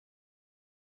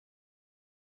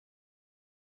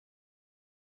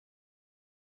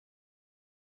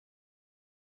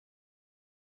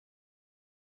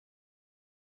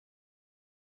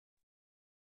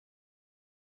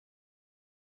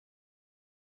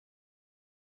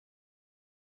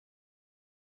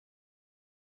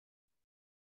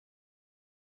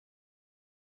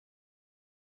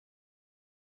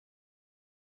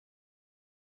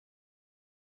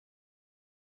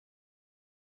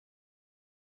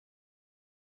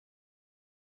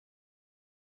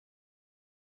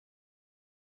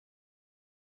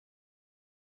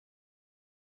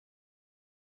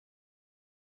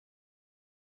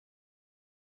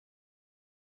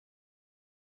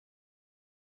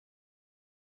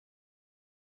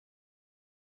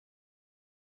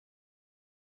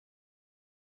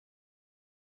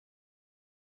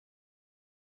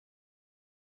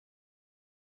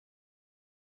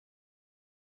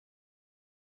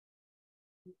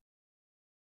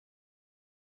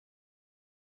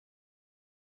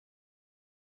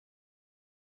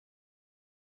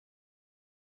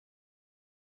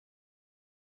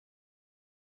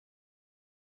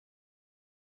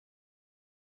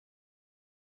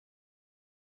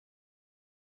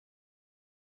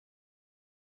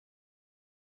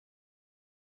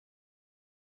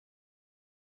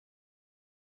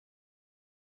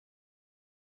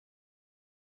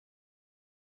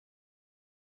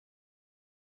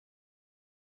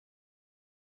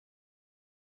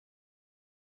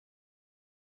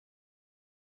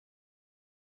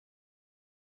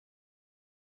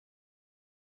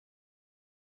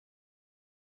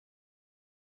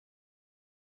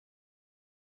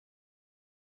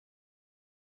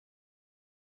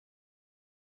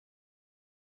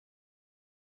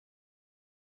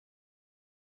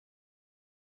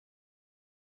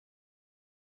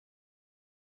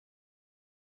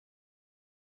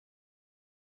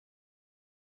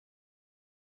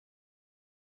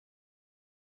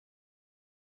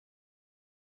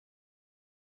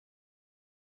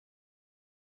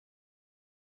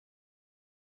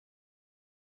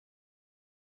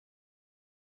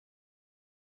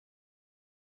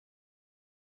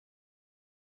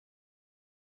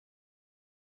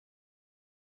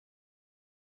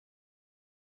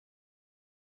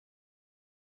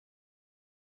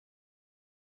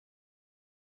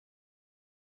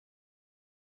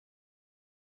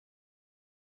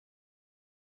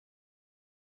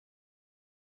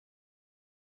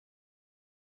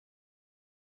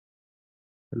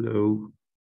Hello.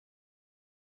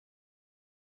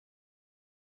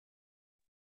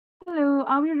 Hello,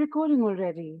 are we recording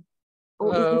already? Or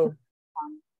is this a Hello.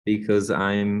 fun? Because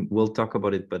we'll talk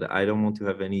about it, but I don't want to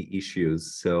have any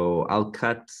issues. So I'll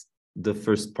cut the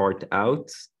first part out.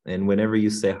 And whenever you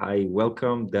say hi,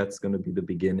 welcome, that's going to be the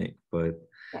beginning. But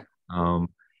Yes, um,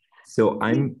 so please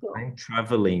I'm go. I'm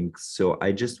traveling. So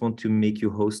I just want to make you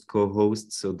host,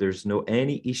 co-host. So there's no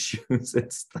any issues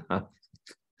and stuff.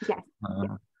 Yes, yes.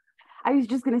 Uh, I was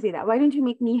just gonna say that. Why don't you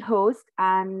make me host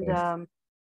and yes.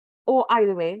 or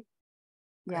either way.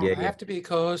 Yeah. Yeah, I yeah. have to be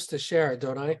co-host to share it,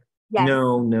 don't I? Yes.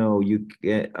 No, you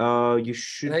Can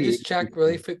should I be just able check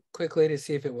really to. quickly to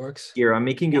see if it works? Here, I'm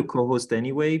making you Yeah. a co-host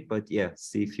anyway, but yeah,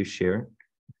 see if you share.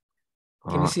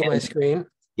 Can you see my And screen?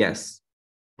 yes,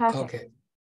 Perfect. Okay.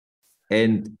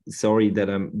 and sorry that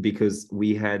I'm because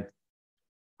we had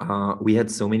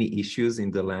so many issues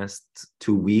in the last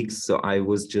 2 weeks, so I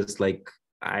was just like,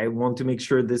 I want to make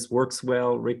sure this works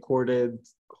well, recorded,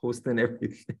 host, and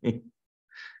everything.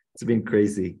 It's been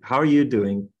crazy. How are you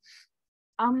doing?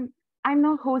 Um, I'm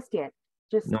not host yet.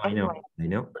 Just No, I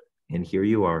know, and here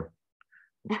you are.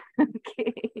 FYI.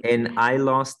 Okay. And I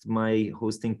lost my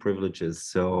hosting privileges,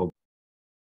 so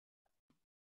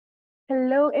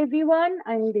Hello, everyone.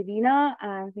 I'm Devina,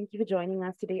 and thank you for joining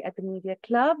us today at the Media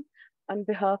Club. On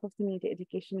behalf of the Media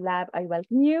Education Lab, I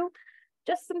welcome you.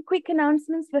 Just some quick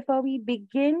announcements before we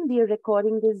begin. We are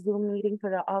recording this Zoom meeting for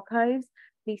our archives.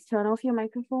 Please turn off your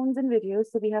microphones and videos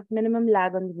so we have minimum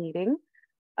lag on the meeting.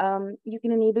 You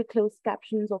can enable closed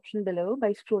captions option below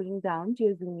by scrolling down to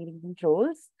your Zoom meeting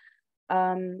controls.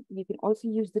 You can also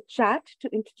use the chat to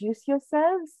introduce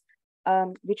yourselves,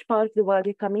 which part of the world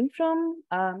you're coming from.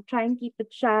 Try and keep the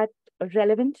chat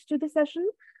relevant to the session.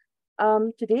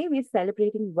 Today, we're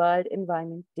celebrating World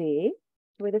Environment Day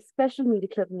with a special Media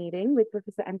Club meeting with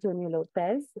Professor Antonio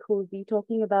Lopez, who will be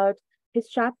talking about his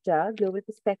chapter, Global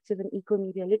Perspective in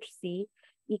Eco-Media Literacy,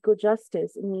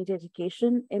 Eco-Justice in Media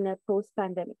Education in a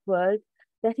Post-Pandemic World,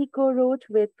 that he co-wrote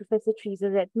with Professor Teresa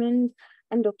Redmond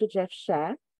and Dr. Jeff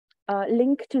Scher.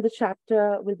 Link to the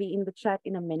chapter will be in the chat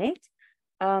in a minute.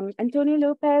 Antonio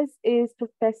Lopez is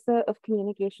Professor of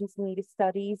Communications and Media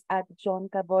Studies at the John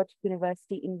Cabot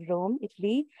University in Rome,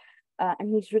 Italy,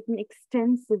 and he's written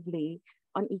extensively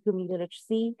on eco-media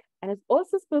literacy and has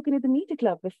also spoken at the Media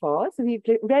Club before, so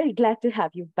we're very glad to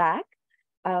have you back.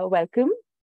 Welcome.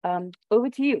 Over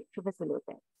to you, Professor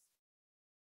Lopez.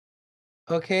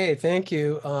 Okay, thank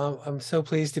you. I'm so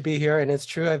pleased to be here, and it's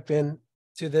true, I've been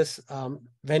to this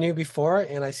venue before,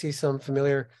 and I see some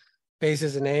familiar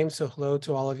faces and names, so hello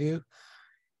to all of you.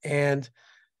 And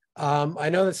I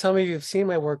know that some of you have seen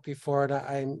my work before, and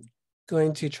I'm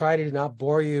going to try to not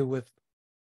bore you with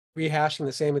rehashing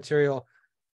the same material.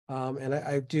 And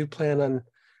I do plan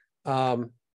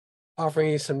on offering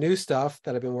you some new stuff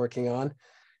that I've been working on.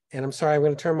 And I'm sorry, I'm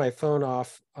going to turn my phone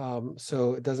off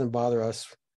so it doesn't bother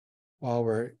us while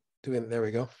we're doing it. There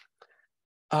we go.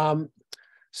 I'm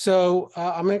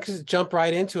going to jump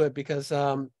right into it because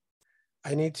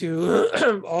I need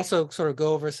to also sort of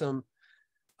go over some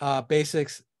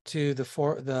basics to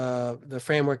the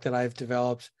framework that I've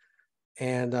developed,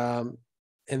 and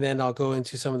then I'll go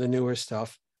into some of the newer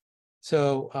stuff.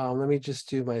 So let me just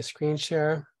do my screen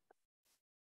share.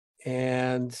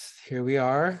 And here we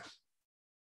are.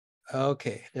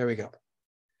 Okay, there we go.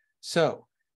 So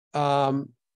I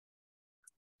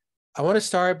want to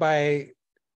start by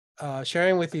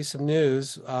sharing with you some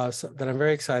news that I'm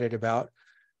very excited about,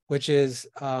 which is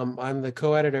I'm the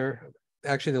co-editor,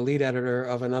 actually the lead editor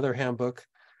of another handbook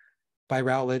by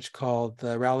Routledge called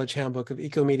the Routledge Handbook of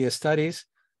Ecomedia Studies.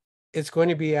 It's going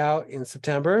to be out in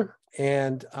September,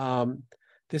 and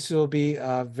this will be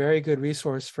a very good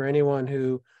resource for anyone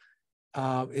who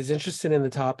is interested in the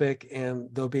topic, and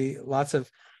there'll be lots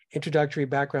of introductory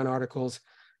background articles,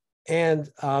 and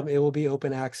it will be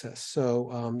open access.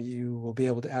 So you will be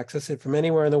able to access it from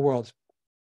anywhere in the world.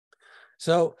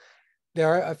 So there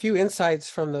are a few insights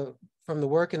from the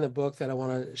work in the book that I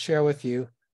want to share with you.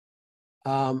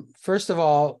 First of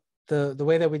all, the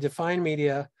way that we define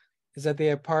media is that they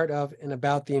are part of and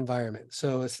about the environment.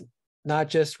 So it's not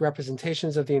just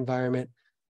representations of the environment,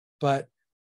 but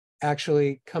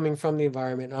actually coming from the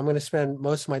environment. I'm going to spend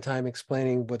most of my time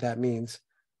explaining what that means.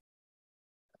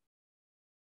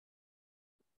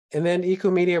 And then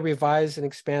ecomedia revise and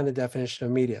expand the definition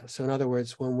of media. So in other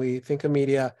words, when we think of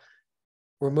media,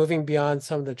 we're moving beyond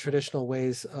some of the traditional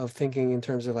ways of thinking in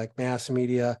terms of like mass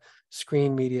media,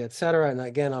 screen media, et cetera. And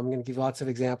again, I'm going to give lots of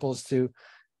examples to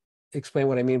explain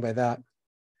what I mean by that.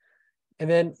 And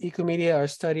then ecomedia are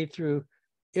studied through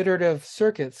iterative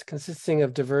circuits consisting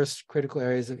of diverse critical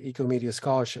areas of ecomedia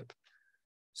scholarship.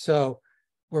 So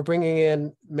we're bringing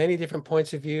in many different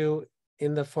points of view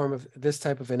in the form of this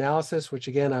type of analysis, which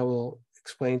again, I will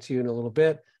explain to you in a little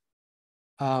bit,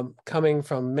 coming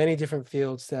from many different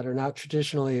fields that are not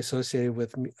traditionally associated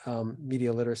with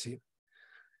media literacy.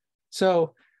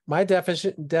 So my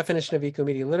definition of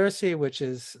eco-media literacy, which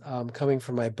is coming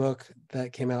from my book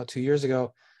that came out 2 years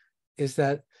ago, is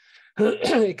that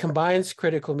it combines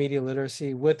critical media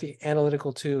literacy with the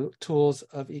analytical tools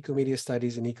of eco-media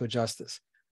studies and eco-justice.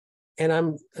 And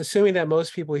I'm assuming that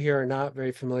most people here are not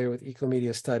very familiar with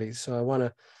eco-media studies, so I want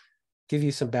to give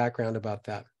you some background about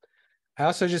that. I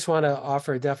also just want to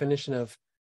offer a definition of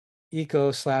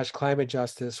eco/climate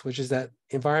justice, which is that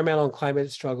environmental and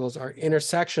climate struggles are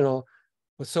intersectional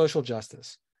with social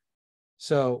justice.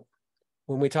 So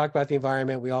when we talk about the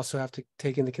environment, we also have to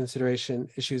take into consideration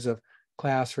issues of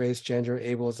class, race, gender,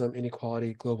 ableism,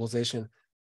 inequality, globalization,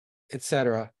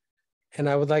 etc. And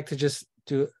I would like to just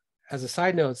do, as a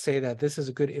side note, say that this is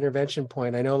a good intervention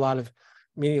point. I know a lot of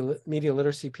media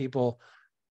literacy people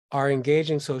are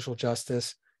engaging social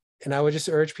justice, and I would just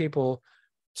urge people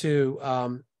to,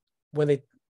 when they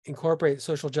incorporate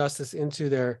social justice into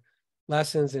their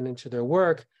lessons and into their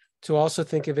work, to also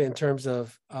think of it in terms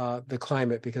of the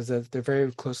climate, because they're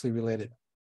very closely related.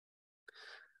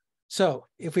 So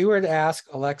if we were to ask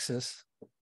Alexa,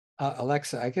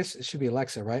 I guess it should be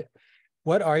Alexa, right?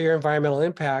 What are your environmental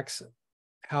impacts?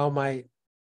 How might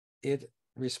it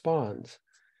respond?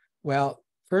 Well,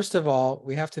 first of all,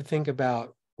 we have to think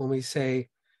about, when we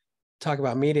talk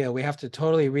about media, we have to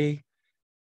totally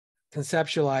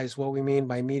reconceptualize what we mean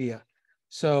by media.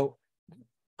 So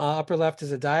upper left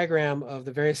is a diagram of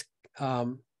the various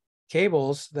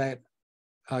cables that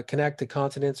connect the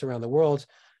continents around the world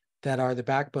that are the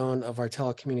backbone of our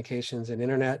telecommunications and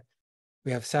internet.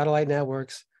 We have satellite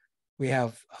networks. We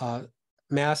have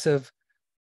massive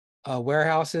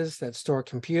warehouses that store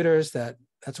computers.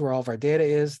 That's where all of our data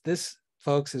is. This,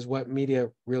 folks, is what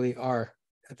media really are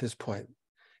at this point.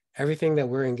 Everything that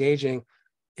we're engaging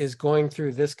is going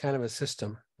through this kind of a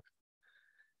system.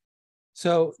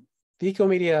 So the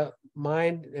ecomedia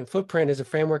mind and footprint is a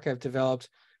framework I've developed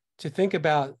to think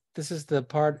about. This is the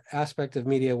aspect of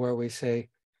media where we say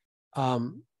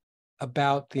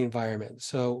about the environment.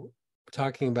 So we're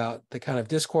talking about the kind of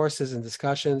discourses and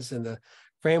discussions and the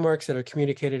frameworks that are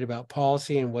communicated about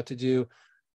policy and what to do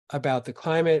about the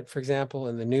climate, for example,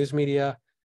 in the news media.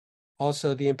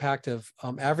 Also the impact of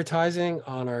advertising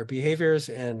on our behaviors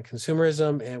and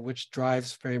consumerism, and which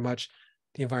drives very much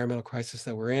the environmental crisis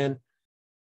that we're in.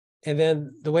 And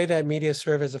then the way that media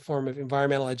serve as a form of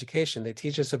environmental education. They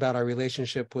teach us about our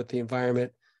relationship with the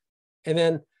environment. And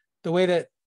then the way that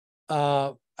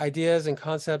ideas and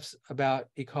concepts about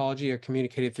ecology are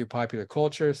communicated through popular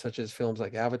culture, such as films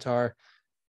like Avatar,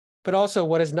 but also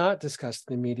what is not discussed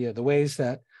in the media, the ways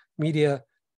that media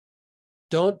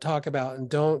don't talk about and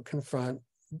don't confront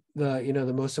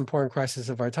the most important crisis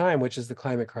of our time, which is the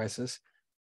climate crisis.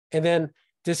 And then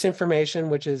disinformation,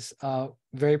 which is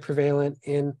very prevalent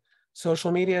in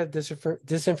social media,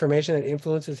 disinformation that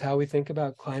influences how we think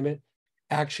about climate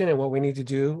action and what we need to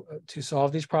do to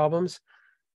solve these problems.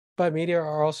 But media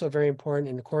are also very important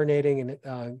in coordinating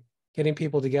and getting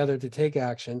people together to take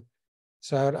action.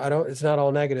 So it's not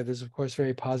all negative. There's of course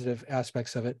very positive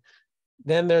aspects of it.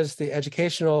 Then there's the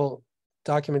educational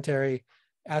documentary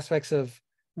aspects of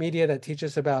media that teach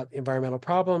us about environmental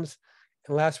problems.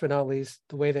 And last but not least,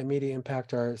 the way that media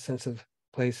impact our sense of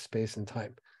place, space, and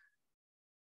time.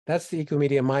 That's the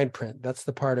ecomedia mindprint. That's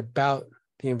the part about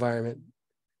the environment.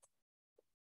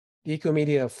 The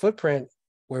ecomedia footprint,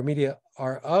 where media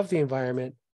are of the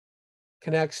environment,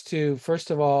 connects to,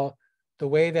 first of all, the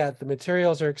way that the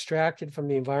materials are extracted from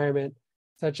the environment,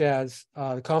 such as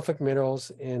the conflict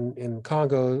minerals in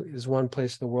Congo is one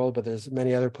place in the world, but there's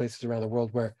many other places around the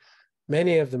world where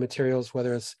many of the materials,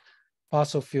 whether it's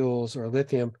fossil fuels or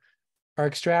lithium, are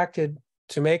extracted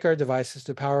to make our devices,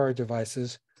 to power our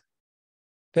devices.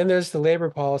 Then there's the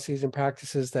labor policies and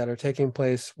practices that are taking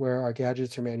place where our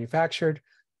gadgets are manufactured,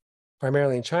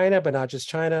 primarily in China, but not just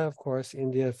China, of course,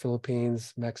 India,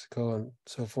 Philippines, Mexico, and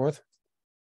so forth.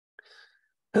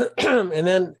 And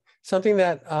then something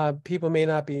that people may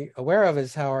not be aware of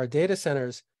is how our data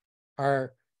centers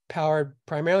are powered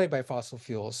primarily by fossil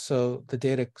fuels. So the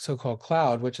data so-called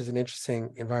cloud, which is an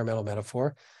interesting environmental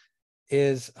metaphor,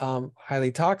 is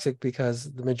highly toxic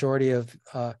because the majority of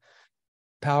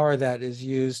power that is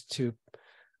used to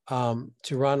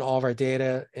run all of our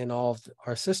data and all of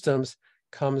our systems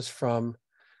comes from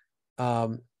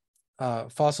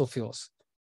fossil fuels.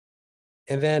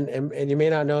 And then, and you may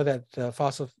not know that the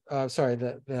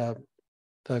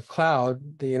the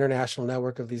cloud, the international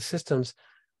network of these systems,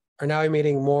 are now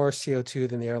emitting more CO2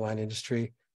 than the airline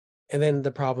industry. And then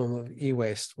the problem of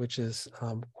e-waste, which is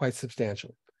quite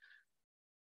substantial.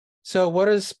 So what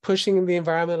is pushing the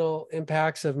environmental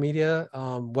impacts of media?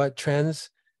 What trends?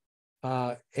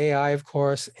 AI, of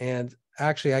course, and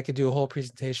actually I could do a whole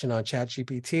presentation on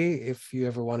ChatGPT. If you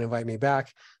ever want to invite me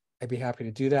back, I'd be happy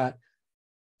to do that.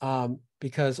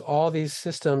 Because all these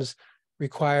systems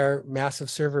require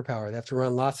massive server power. They have to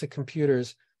run lots of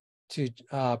computers to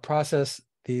process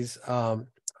these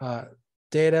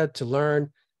data, to learn,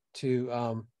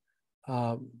 to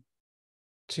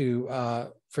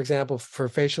for example, for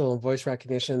facial and voice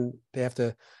recognition, they have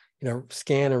to,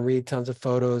 scan and read tons of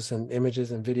photos and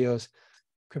images and videos,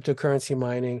 cryptocurrency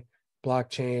mining,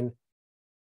 blockchain,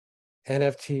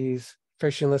 NFTs,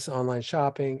 frictionless online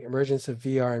shopping, emergence of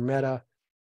VR and meta,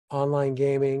 online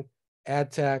gaming,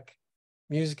 ad tech,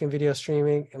 music and video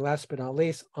streaming, and last but not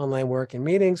least, online work and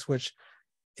meetings, which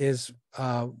is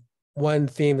one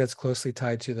theme that's closely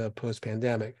tied to the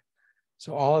post-pandemic.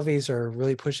 So all of these are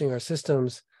really pushing our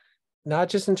systems, not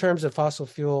just in terms of fossil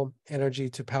fuel energy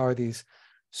to power these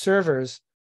servers,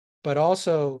 but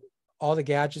also all the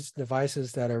gadgets and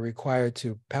devices that are required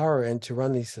to power and to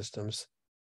run these systems.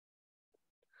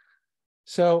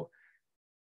 So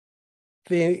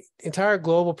the entire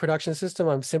global production system,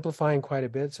 I'm simplifying quite a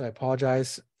bit, so I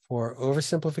apologize for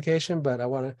oversimplification, but I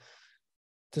want to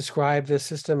describe this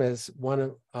system as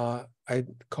one of, I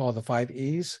call the 5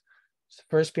 E's.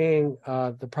 First being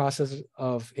the process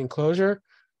of enclosure,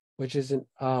 which is in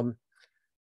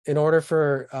order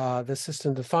for the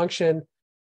system to function,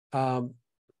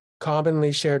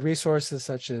 commonly shared resources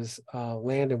such as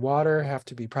land and water have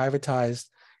to be privatized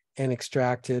and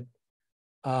extracted.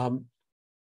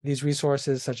 These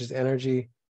resources, such as energy,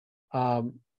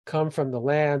 come from the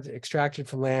land, extracted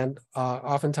from land.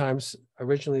 Oftentimes,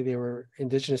 originally they were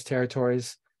indigenous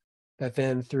territories that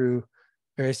then through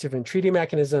various different treaty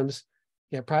mechanisms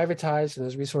get privatized, and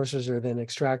those resources are then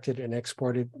extracted and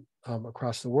exported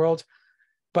across the world.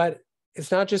 But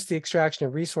it's not just the extraction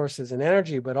of resources and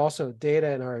energy, but also data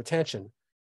and our attention.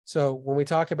 So when we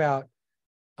talk about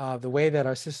the way that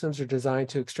our systems are designed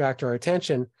to extract our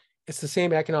attention, it's the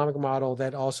same economic model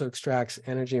that also extracts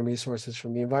energy and resources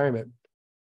from the environment.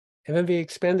 And then the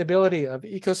expendability of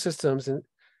ecosystems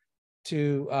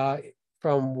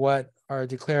from what are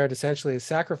declared essentially as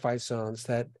sacrifice zones,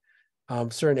 that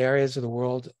certain areas of the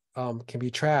world can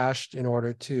be trashed in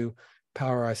order to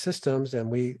power our systems,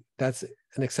 and that's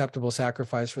an acceptable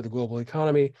sacrifice for the global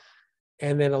economy.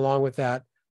 And then along with that,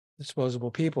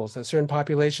 disposable peoples, that certain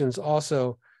populations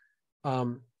also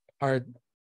are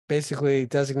basically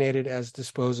designated as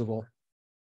disposable.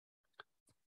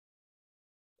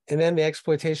 And then the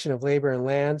exploitation of labor and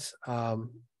lands,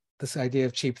 this idea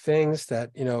of cheap things,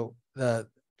 that the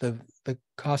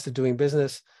cost of doing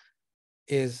business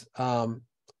is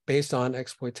based on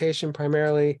exploitation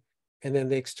primarily, and then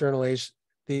the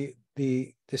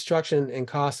destruction and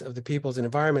cost of the peoples and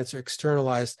environments are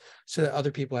externalized so that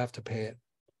other people have to pay it.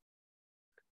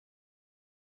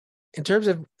 In terms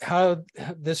of how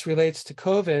this relates to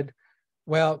COVID,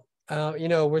 well,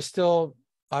 we're still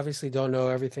obviously don't know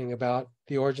everything about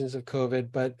the origins of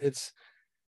COVID, but it's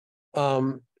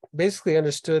basically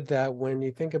understood that when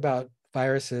you think about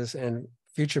viruses and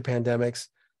future pandemics,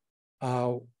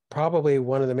 probably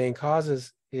one of the main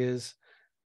causes is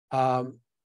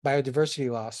biodiversity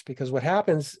loss, because what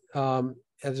happens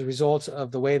as a result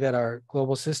of the way that our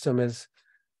global system is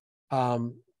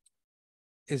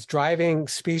driving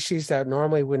species that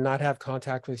normally would not have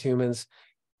contact with humans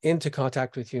into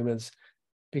contact with humans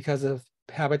because of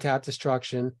habitat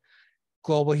destruction.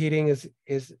 Global heating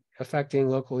is affecting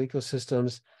local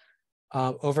ecosystems.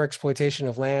 Overexploitation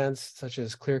of lands, such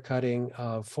as clear cutting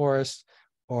of forests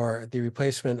or the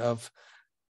replacement of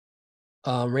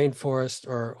rainforest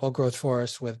or old growth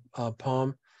forests with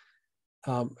palm.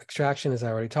 Extraction, as I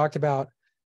already talked about.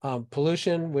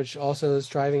 Pollution, which also is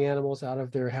driving animals out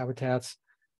of their habitats.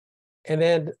 And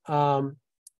then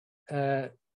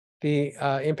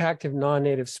the impact of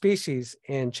non-native species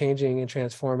in changing and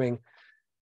transforming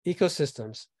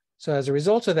ecosystems. So as a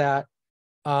result of that,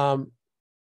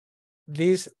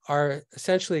 these are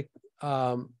essentially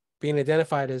being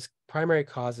identified as primary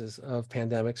causes of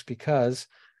pandemics because,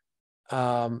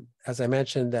 as I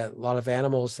mentioned, that a lot of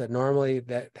animals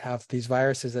that have these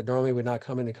viruses that normally would not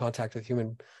come into contact with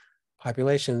human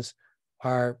populations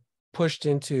are pushed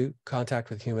into contact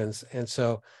with humans. And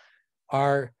so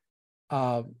our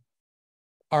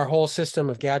whole system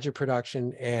of gadget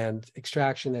production and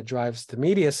extraction that drives the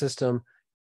media system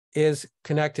is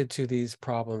connected to these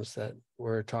problems that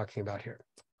we're talking about here.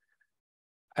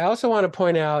 I also want to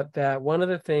point out that one of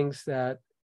the things that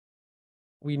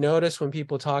we notice when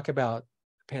people talk about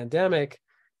pandemic,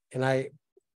 and I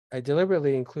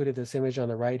deliberately included this image on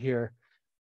the right here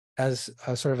as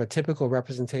a sort of a typical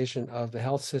representation of the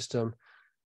health system,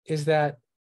 is that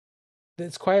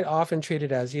it's quite often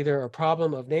treated as either a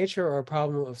problem of nature or a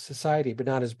problem of society, but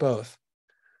not as both.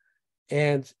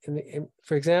 And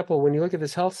for example, when you look at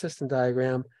this health system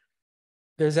diagram,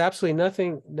 there's absolutely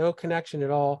nothing, no connection at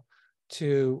all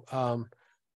to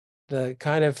the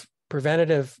kind of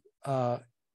preventative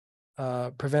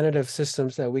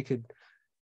systems that we could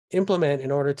implement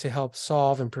in order to help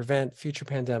solve and prevent future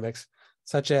pandemics,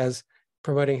 such as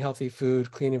promoting healthy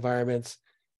food, clean environments,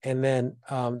 and then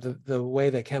the way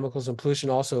that chemicals and pollution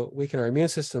also weaken our immune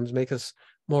systems, make us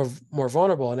more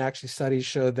vulnerable. And actually, studies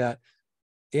showed that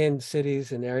in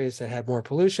cities and areas that had more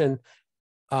pollution,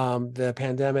 the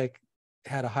pandemic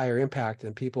had a higher impact,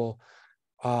 and people,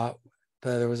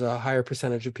 there was a higher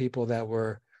percentage of people that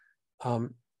were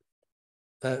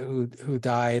who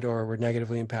died or were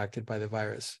negatively impacted by the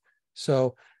virus.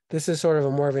 So this is sort of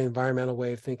a more of an environmental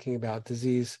way of thinking about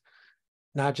disease,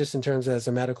 not just in terms as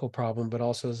a medical problem, but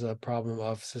also as a problem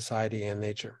of society and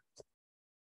nature.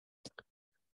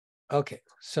 Okay,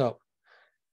 so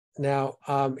now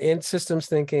in systems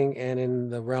thinking and in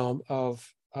the realm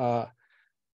of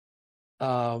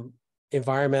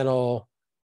environmental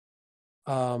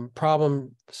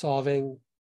problem solving,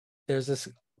 there's this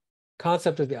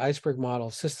concept of the iceberg model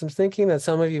of systems thinking that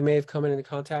some of you may have come into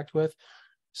contact with.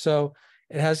 So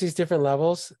it has these different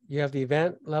levels. You have the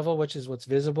event level, which is what's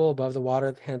visible above the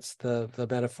water, hence the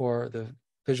metaphor, the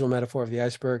visual metaphor of the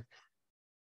iceberg.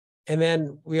 And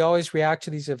then we always react to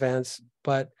these events,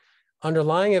 but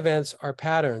underlying events are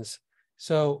patterns.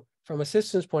 So from a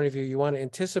systems point of view, you want to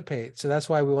anticipate. So that's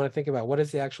why we want to think about what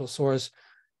is the actual source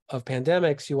of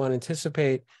pandemics. You want to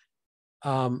anticipate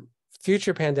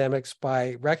future pandemics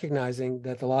by recognizing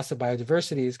that the loss of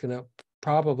biodiversity is going to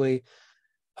probably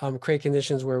create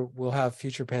conditions where we'll have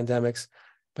future pandemics.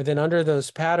 But then under those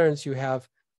patterns, you have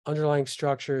underlying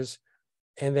structures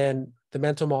and then the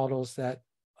mental models that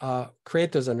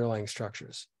create those underlying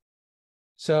structures.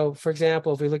 So for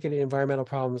example, if we look at environmental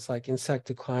problems like insect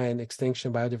decline,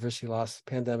 extinction, biodiversity loss,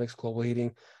 pandemics, global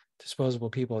heating,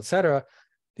 disposable people, et cetera,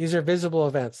 these are visible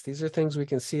events. These are things we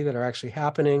can see that are actually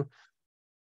happening.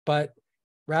 But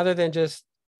rather than just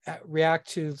react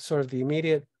to sort of the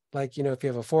immediate, like, you know, if you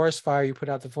have a forest fire, you put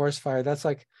out the forest fire, that's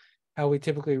like how we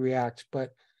typically react.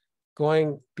 But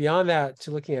going beyond that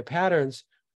to looking at patterns,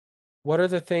 what are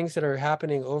the things that are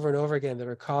happening over and over again that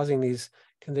are causing these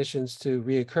conditions to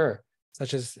reoccur,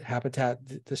 such as habitat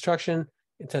destruction,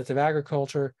 intensive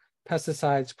agriculture,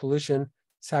 pesticides, pollution,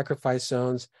 sacrifice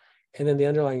zones, and then the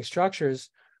underlying structures,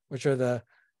 which are the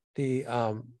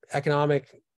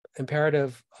economic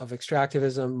imperative of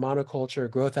extractivism, monoculture,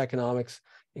 growth economics,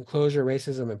 enclosure,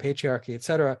 racism, and patriarchy, et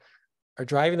cetera, are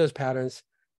driving those patterns.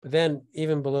 But then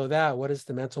even below that, what is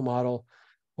the mental model?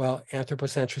 Well,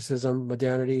 anthropocentrism,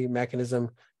 modernity,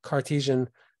 mechanism, Cartesian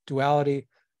duality.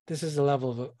 This is the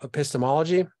level of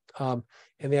epistemology. And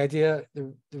the idea,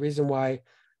 the reason why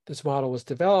this model was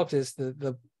developed is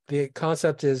the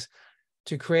concept is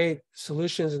to create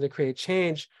solutions and to create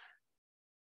change.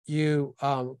 You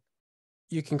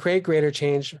can create greater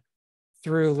change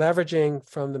through leveraging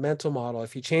from the mental model.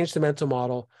 If you change the mental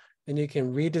model, then you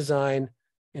can redesign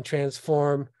and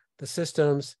transform the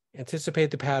systems,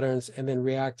 anticipate the patterns, and then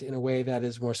react in a way that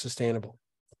is more sustainable.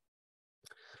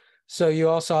 So you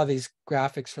all saw these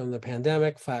graphics from the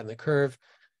pandemic, flatten the curve.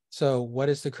 So what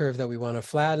is the curve that we want to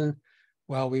flatten?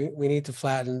 Well, we need to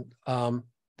flatten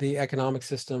the economic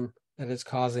system that is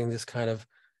causing this kind of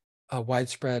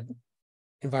widespread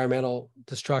environmental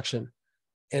destruction.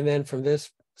 And then from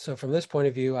this point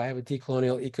of view, I have a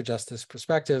decolonial eco-justice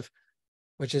perspective,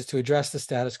 which is to address the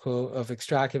status quo of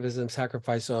extractivism,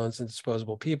 sacrifice zones, and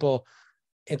disposable people,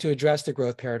 and to address the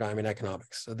growth paradigm in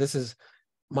economics. So this is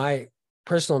my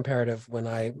personal imperative when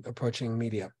I'm approaching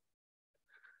media.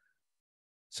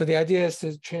 So the idea is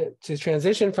to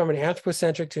transition from an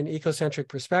anthropocentric to an ecocentric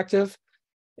perspective.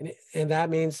 And that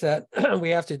means that we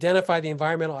have to identify the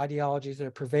environmental ideologies that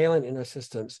are prevalent in our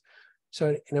systems. So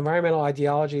an environmental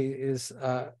ideology is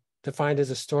defined as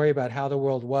a story about how the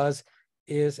world was,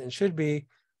 is, and should be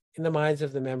in the minds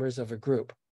of the members of a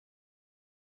group.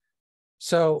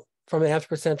 So from an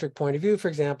anthropocentric point of view, for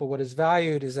example, what is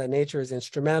valued is that nature is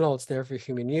instrumental, it's there for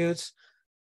human use.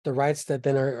 The rights that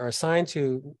then are assigned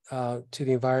to the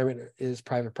environment is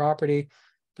private property,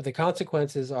 but the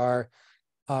consequences are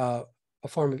a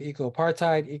form of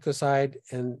eco-apartheid, ecocide,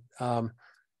 and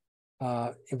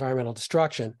environmental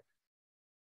destruction.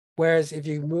 Whereas if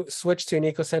you switch to an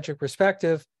ecocentric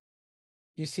perspective,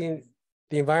 you see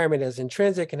the environment as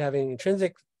intrinsic and having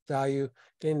intrinsic value,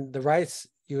 then the rights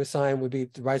you assign would be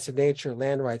the rights of nature,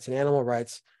 land rights, and animal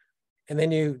rights. And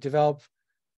then you develop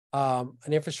an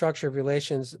infrastructure of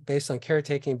relations based on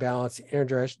caretaking, balance,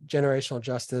 intergenerational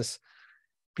justice,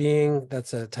 being,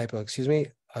 that's a typo, excuse me,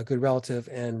 a good relative,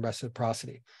 and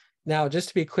reciprocity. Now, just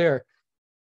to be clear,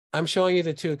 I'm showing you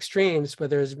the two extremes, but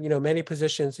there's many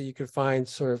positions that you could find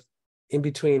sort of in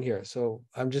between here. So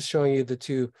I'm just showing you the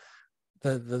two,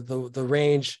 the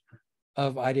range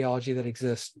of ideology that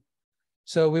exists.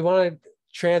 So we want to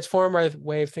transform our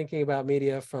way of thinking about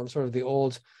media from sort of the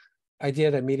old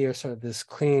idea that media are sort of this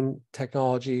clean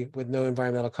technology with no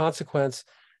environmental consequence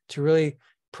to really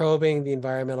probing the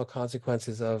environmental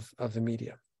consequences of the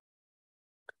media.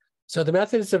 So the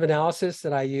methods of analysis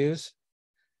that I use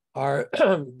are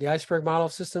the iceberg model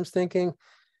of systems thinking,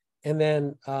 and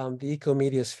then the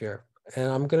ecomedia sphere.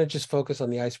 And I'm going to just focus on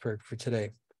the iceberg for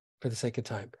today, for the sake of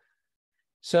time.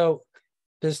 So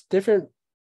there's different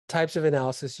types of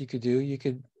analysis you could do. You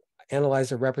could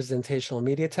analyze a representational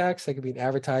media text. That could be an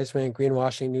advertisement,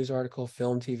 greenwashing, news article,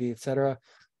 film, TV, etc.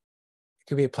 It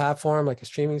could be a platform like a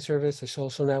streaming service, a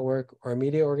social network, or a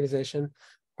media organization,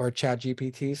 or a chat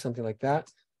GPT, something like that.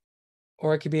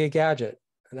 Or it could be a gadget,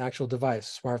 an actual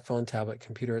device, smartphone, tablet,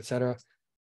 computer, etc.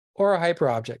 Or a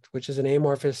hyperobject, which is an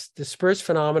amorphous, dispersed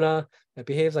phenomena that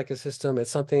behaves like a system.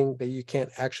 It's something that you can't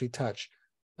actually touch,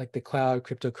 like the cloud,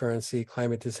 cryptocurrency,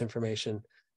 climate disinformation,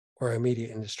 or a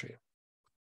media industry.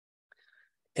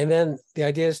 And then the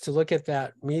idea is to look at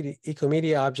that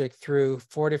ecomedia object through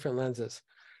 4 different lenses: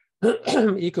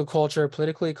 ecoculture,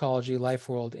 political ecology, life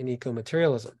world, and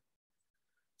ecomaterialism.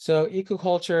 So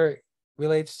ecoculture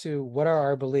relates to what are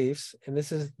our beliefs, and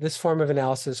this form of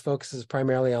analysis focuses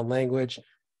primarily on language,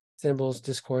 symbols,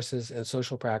 discourses, and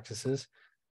social practices.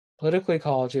 Political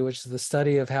ecology, which is the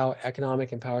study of how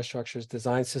economic and power structures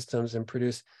design systems and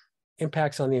produce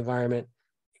impacts on the environment,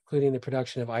 including the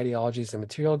production of ideologies and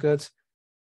material goods.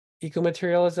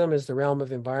 Ecomaterialism is the realm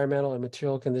of environmental and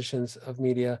material conditions of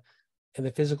media and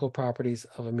the physical properties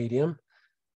of a medium.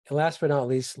 And last but not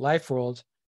least, life world,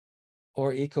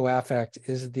 or ecoaffect,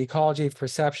 is the ecology of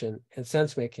perception and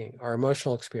sense-making, our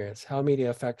emotional experience, how media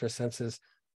affect our senses,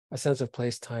 a sense of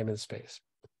place, time, and space.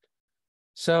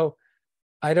 So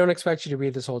I don't expect you to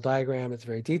read this whole diagram. It's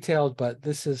very detailed, but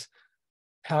this is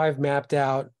how I've mapped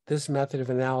out this method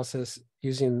of analysis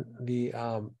using the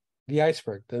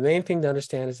iceberg. The main thing to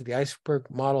understand is that the iceberg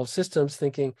model of systems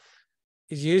thinking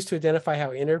is used to identify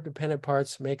how interdependent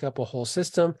parts make up a whole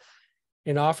system.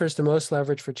 It offers the most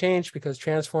leverage for change because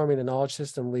transforming the knowledge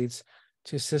system leads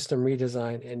to system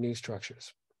redesign and new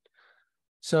structures.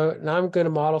 So now I'm going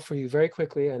to model for you very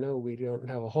quickly. I know we don't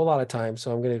have a whole lot of time,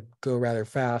 so I'm going to go rather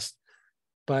fast,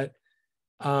 but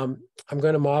I'm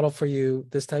going to model for you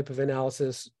this type of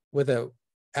analysis with an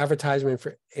advertisement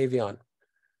for Avion.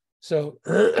 So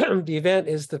the event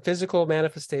is the physical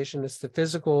manifestation. It's the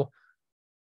physical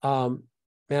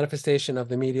manifestation of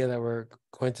the media that we're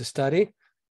going to study.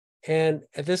 And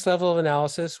at this level of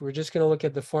analysis, we're just going to look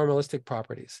at the formalistic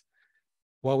properties,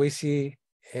 what we see,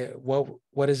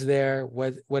 what is there,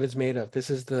 what it's made of. This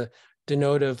is the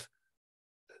denotive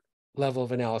level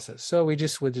of analysis. So we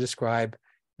just would describe,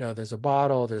 there's a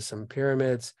bottle, there's some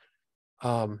pyramids,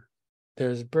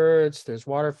 there's birds, there's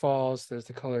waterfalls, there's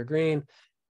the color green,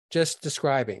 just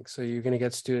describing. So you're going to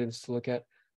get students to look at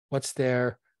what's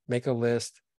there, make a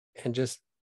list, and just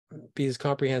be as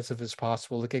comprehensive as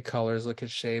possible. Look at colors, look at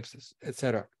shapes,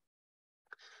 etc.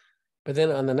 But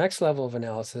then on the next level of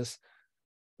analysis,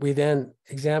 we then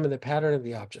examine the pattern of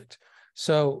the object.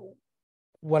 So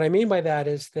what I mean by that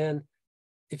is then,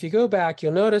 if you go back,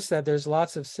 you'll notice that there's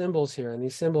lots of symbols here, and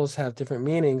these symbols have different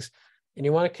meanings, and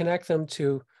you want to connect them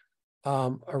to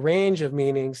a range of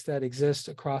meanings that exist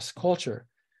across culture.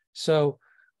 So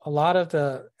a lot of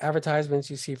the advertisements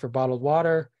you see for bottled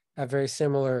water have very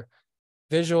similar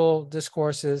visual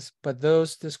discourses, but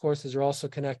those discourses are also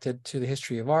connected to the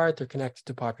history of art. They're connected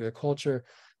to popular culture.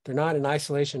 They're not in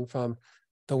isolation from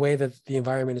the way that the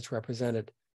environment is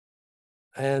represented.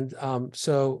 And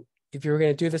so if you're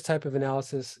going to do this type of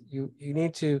analysis, you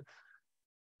need to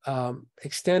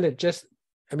extend it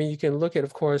you can look at,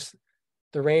 of course,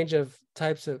 the range of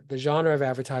types of the genre of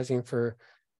advertising for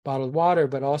bottled water,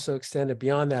 but also extend it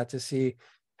beyond that to see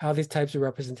how these types of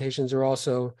representations are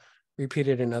also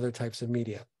repeated in other types of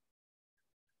media.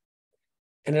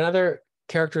 And another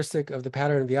characteristic of the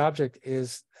pattern of the object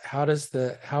is how is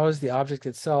the object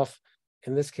itself,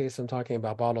 in this case, I'm talking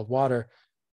about bottled water,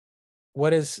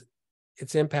 what is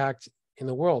its impact in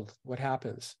the world? What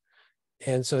happens?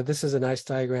 And so this is a nice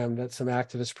diagram that some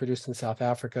activists produced in South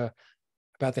Africa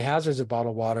about the hazards of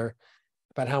bottled water.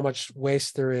 about how much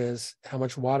waste there is, how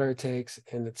much water it takes,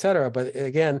 and et cetera. But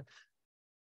again,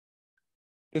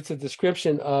 it's a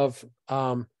description of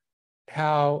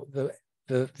how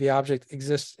the object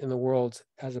exists in the world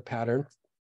as a pattern.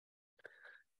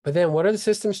 But then what are the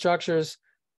system structures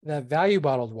that value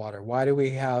bottled water? Why do we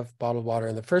have bottled water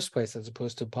in the first place as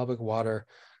opposed to public water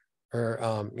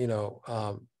or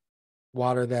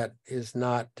water that is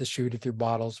not distributed through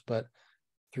bottles but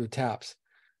through taps?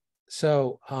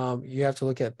 So you have to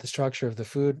look at the structure of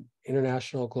the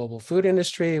international global food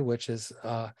industry, which is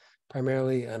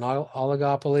primarily an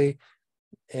oligopoly.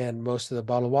 And most of the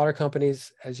bottled water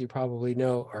companies, as you probably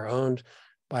know, are owned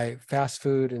by fast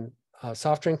food and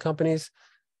soft drink companies.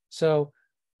 So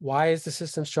why is the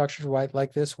system structured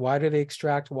like this? Why do they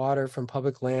extract water from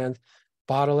public land,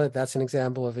 bottle it? That's an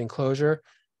example of enclosure,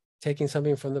 taking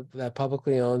something from that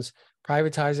publicly owns,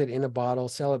 privatize it in a bottle,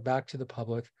 sell it back to the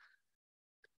public.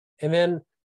 And then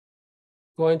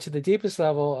going to the deepest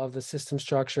level of the system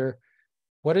structure,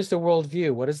 what is the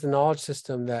worldview? What is the knowledge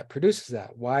system that produces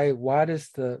that? Why does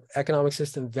the economic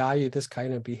system value this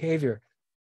kind of behavior?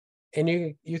 And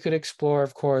you could explore,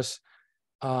 of course,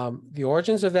 the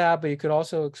origins of that, but you could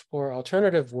also explore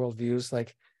alternative worldviews,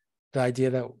 like the idea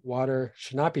that water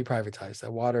should not be privatized,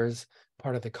 that water is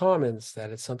part of the commons, that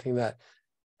it's something that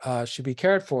should be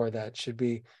cared for, that should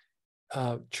be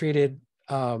treated,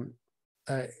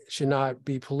 should not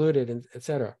be polluted, and et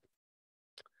cetera.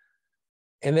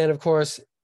 And then, of course,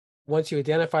 once you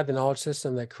identify the knowledge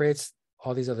system that creates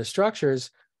all these other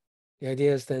structures, the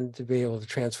idea is then to be able to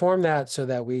transform that so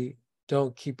that we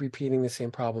don't keep repeating the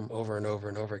same problem over and over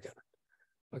and over again.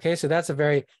 Okay, so that's a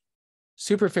very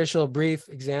superficial, brief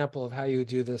example of how you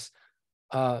do this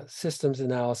systems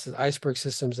analysis, iceberg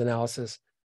systems analysis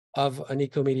of an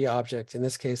ecomedia object. In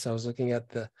this case, I was looking at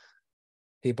the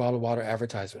bottled water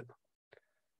advertisement.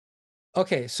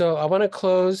 Okay, so I want to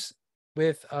close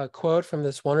with a quote from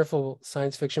this wonderful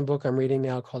science fiction book I'm reading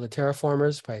now called The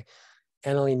Terraformers by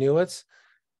Annalee Newitz.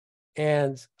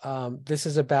 And this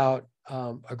is about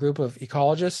a group of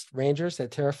ecologists, rangers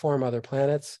that terraform other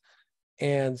planets.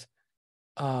 And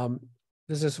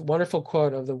there's this wonderful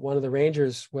quote of one of the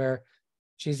rangers where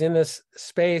she's in this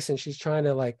space and she's trying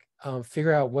to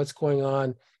figure out what's going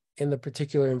on in the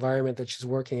particular environment that she's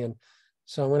working in.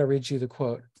 So I'm going to read you the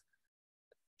quote.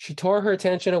 She tore her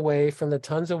attention away from the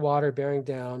tons of water bearing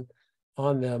down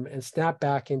on them and snapped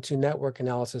back into network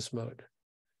analysis mode.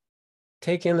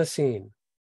 Take in the scene.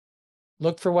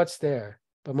 Look for what's there,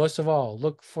 but most of all,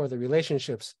 look for the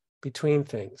relationships between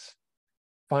things.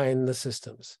 Find the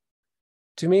systems.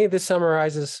 To me, this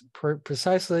summarizes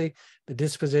precisely the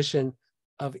disposition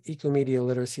of ecomedia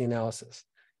literacy analysis.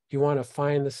 You want to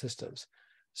find the systems.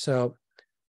 So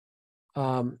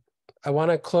I want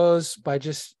to close by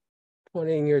just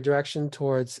pointing your direction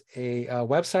towards a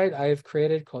website I've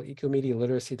created called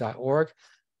ecomedialiteracy.org,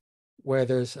 where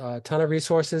there's a ton of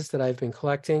resources that I've been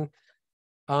collecting.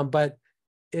 But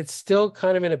it's still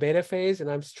kind of in a beta phase, and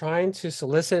I'm trying to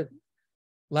solicit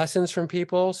lessons from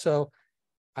people. So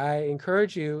I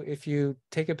encourage you, if you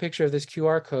take a picture of this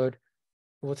QR code,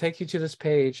 it will take you to this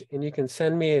page, and you can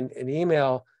send me an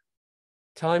email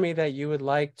telling me that you would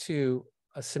like to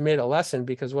submit a lesson,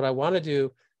 because what I want to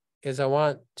do is I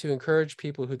want to encourage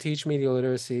people who teach media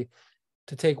literacy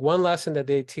to take one lesson that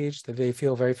they teach that they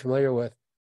feel very familiar with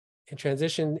and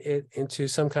transition it into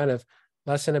some kind of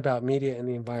lesson about media and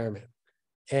the environment.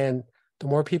 And the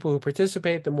more people who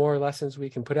participate, the more lessons we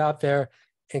can put out there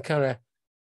and kind of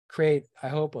create, I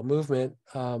hope, a movement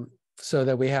so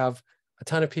that we have a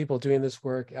ton of people doing this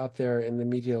work out there in the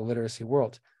media literacy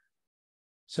world.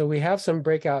 So we have some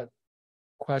breakout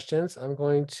questions. I'm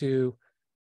going to,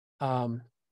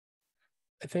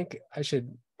 I think I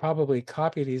should probably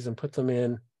copy these and put them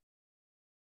in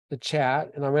the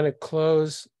chat. And I'm going to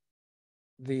close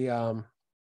the,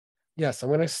 yes, I'm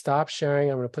going to stop sharing.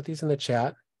 I'm going to put these in the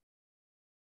chat.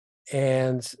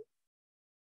 And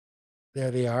there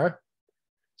they are.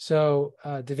 So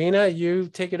Davina, you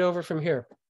take it over from here.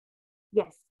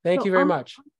 Yes. Thank you very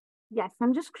much. Yes,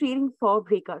 I'm just creating 4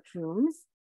 breakout rooms.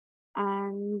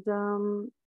 And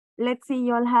let's say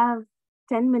you all have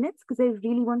 10 minutes, because I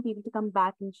really want people to come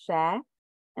back and share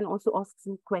and also ask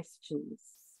some questions.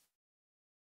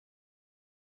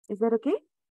 Is that okay?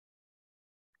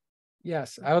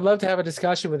 Yes, I would love to have a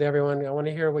discussion with everyone. I want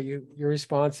to hear what your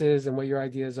response is and what your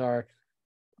ideas are.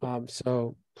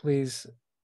 So please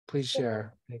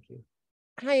share. Thank you.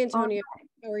 Hi, Antonio.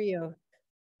 How are you?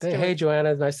 Hey,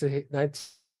 Joanna. Nice.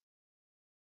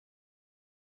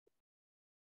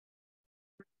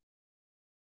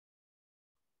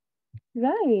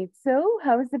 Right. So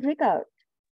how is the breakout?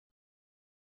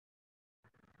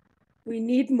 We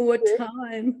need more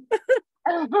time.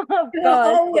 Of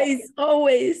We're course.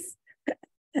 always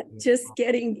just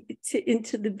getting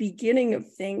into the beginning of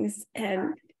things,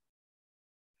 and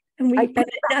we I think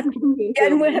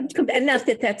we have to come. And not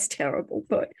that that's terrible,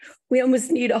 but we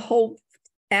almost need a whole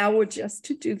hour just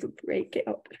to do the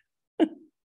breakout.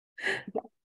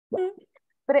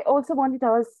 But I also wanted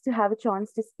us to have a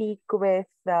chance to speak with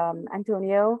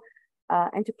Antonio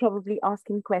and to probably ask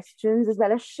him questions as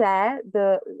well as share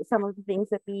some of the things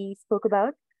that we spoke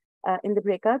about in the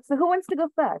breakout. So who wants to go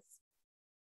first?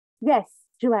 Yes,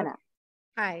 Joanna.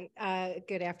 Hi,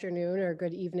 good afternoon or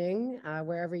good evening,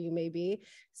 wherever you may be.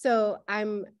 So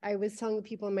I was telling the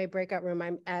people in my breakout room,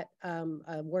 I'm at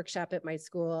a workshop at my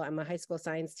school. I'm a high school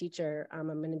science teacher. I'm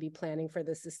going to be planning for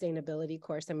the sustainability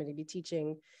course I'm going to be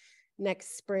teaching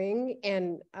next spring.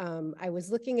 And I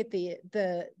was looking at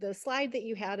the slide that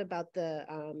you had about the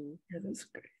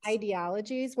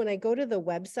ideologies. When I go to the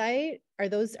website,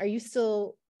 are you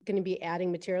still going to be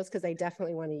adding materials? Because I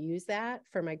definitely want to use that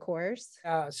for my course.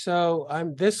 So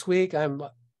this week I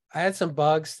had some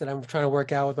bugs that I'm trying to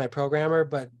work out with my programmer,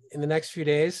 but in the next few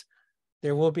days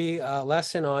there will be a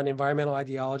lesson on environmental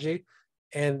ideology,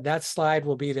 and that slide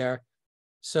will be there.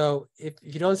 So if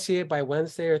you don't see it by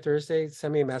Wednesday or Thursday,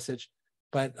 send me a message.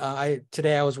 But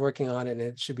today I was working on it, and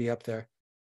it should be up there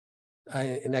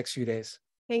in the next few days.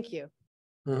 Thank you.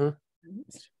 Mm-hmm.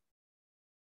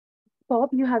 Bob,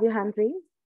 you have your hand raised.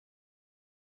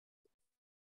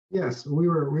 Yes, we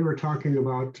were talking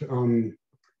about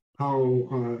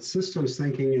how systems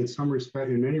thinking in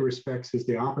many respects is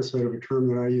the opposite of a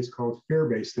term that I use called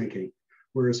fear-based thinking,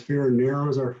 whereas fear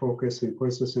narrows our focus and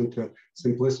puts us into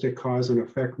simplistic cause and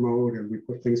effect mode, and we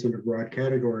put things into broad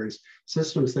categories.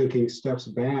 Systems thinking steps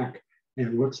back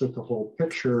and looks at the whole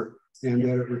picture, and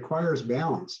that it requires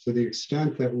balance. To the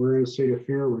extent that we're in a state of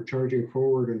fear, we're charging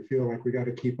forward and feel like we got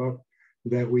to keep up,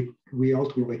 that we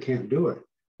ultimately can't do it.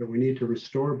 That we need to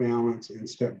restore balance and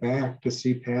step back to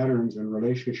see patterns and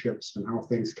relationships and how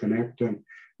things connect and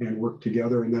work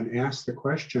together, and then ask the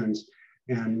questions.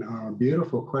 And a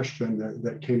beautiful question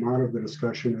that came out of the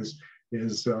discussion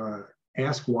is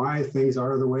ask why things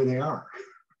are the way they are.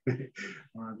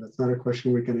 That's not a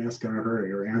question we can ask in a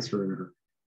hurry or answer in a hurry.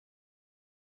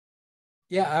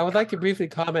 Yeah, I would like to briefly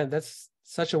comment. That's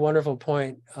such a wonderful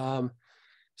point.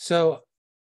 So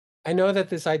I know that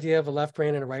this idea of a left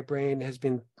brain and a right brain has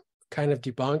been kind of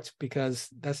debunked, because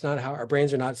that's not how our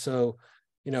brains are not so,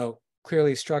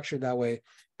 clearly structured that way.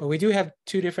 But we do have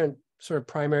two different sort of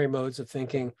primary modes of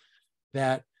thinking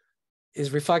that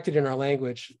is reflected in our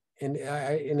language. In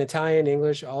Italian,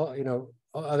 English, all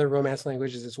other Romance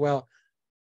languages as well,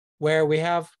 where we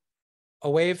have a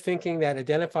way of thinking that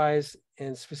identifies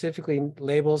and specifically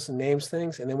labels and names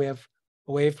things, and then we have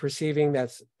a way of perceiving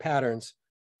that's patterns.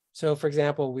 So, for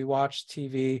example, we watch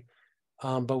TV,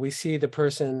 but we see the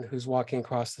person who's walking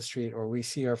across the street, or we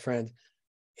see our friend.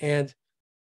 And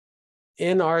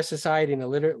in our society,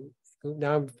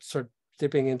 now I'm sort of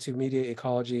dipping into media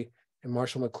ecology and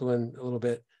Marshall McLuhan a little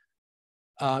bit.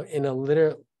 In a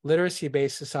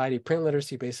literacy-based society, print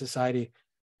literacy-based society,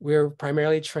 we're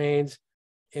primarily trained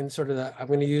in sort of I'm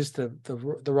going to use the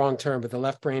wrong term, but the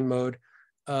left brain mode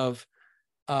of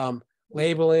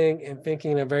labeling and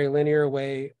thinking in a very linear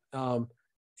way.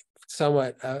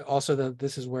 Somewhat also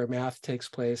this is where math takes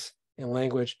place in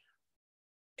language,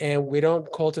 and we don't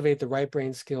cultivate the right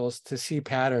brain skills to see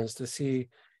patterns, to see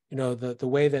the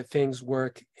way that things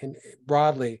work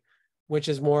broadly, which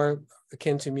is more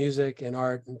akin to music and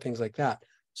art and things like that.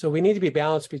 So we need to be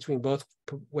balanced between both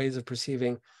ways of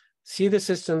perceiving, see the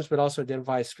systems, but also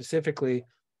identify specifically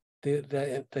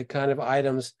the kind of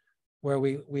items where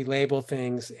we label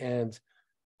things and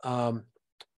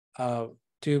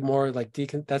do more like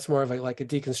that's more of like a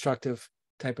deconstructive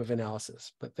type of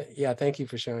analysis. But yeah, thank you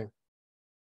for sharing.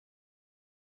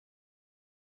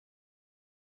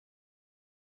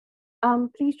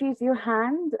 Please raise your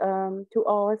hand to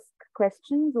ask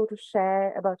questions or to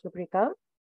share about your breakout.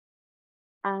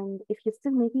 And if you're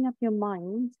still making up your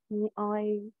mind, may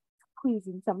I squeeze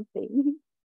in something?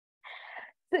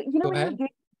 So, when you gave an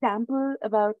example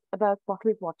about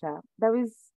bottled water, that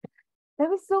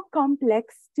was so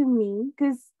complex to me,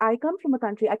 because I come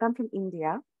from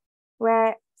India,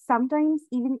 where sometimes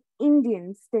even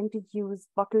Indians tend to use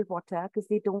bottled water because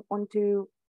they don't want to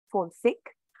fall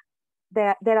sick.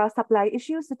 There are supply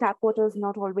issues, so tap water is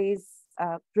not always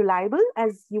reliable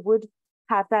as you would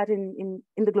have that in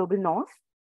the global north.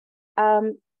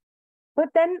 But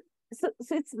then, so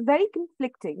it's very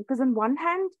conflicting, because on one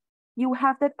hand, you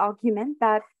have that argument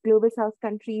that global south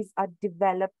countries are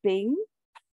developing,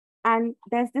 and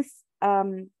there's this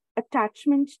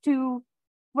attachment to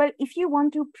well, if you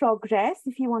want to progress,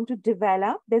 if you want to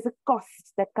develop, there's a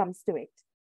cost that comes to it.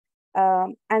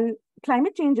 And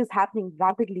climate change is happening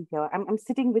rapidly here. I'm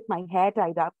sitting with my hair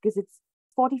tied up because it's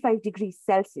 45 degrees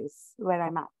Celsius where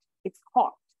I'm at. It's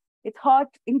hot. It's hot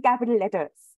in capital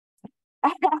letters.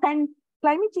 And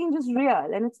climate change is real.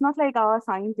 And it's not like our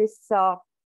scientists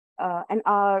and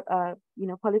our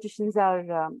politicians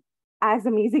are as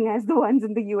amazing as the ones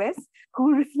in the US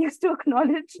who refuse to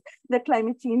acknowledge that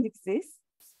climate change exists.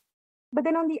 But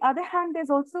then on the other hand, there's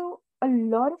also a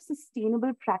lot of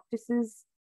sustainable practices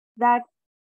that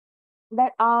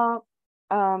our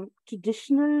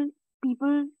traditional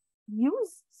people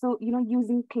use. So,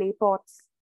 using clay pots,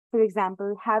 for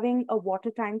example, having a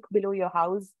water tank below your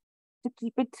house to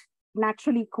keep it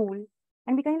naturally cool.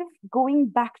 And we're kind of going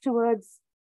back towards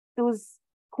those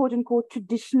quote unquote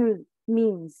traditional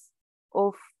means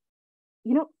of,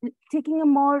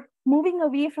 moving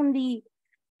away from the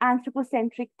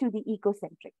anthropocentric to the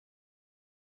ecocentric.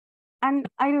 And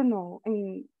I don't know, I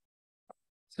mean,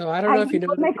 so I don't know if you know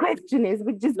what my question is,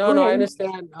 but just no, I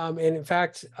understand. And in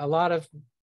fact, a lot of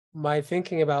my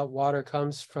thinking about water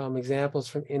comes from examples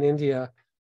from in India.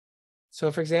 So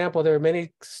for example, there are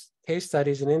many case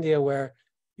studies in India where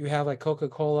you have like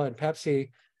Coca-Cola and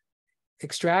Pepsi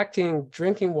extracting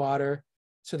drinking water.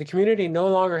 So the community no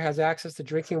longer has access to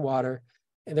drinking water,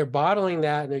 and they're bottling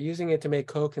that and they're using it to make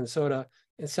Coke and soda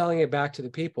and selling it back to the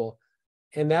people.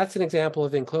 And that's an example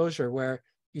of enclosure where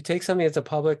you take something that's a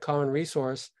public common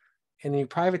resource and then you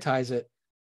privatize it.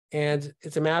 And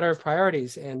it's a matter of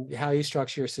priorities and how you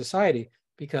structure your society.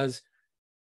 Because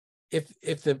if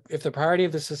the priority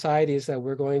of the society is that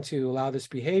we're going to allow this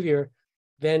behavior,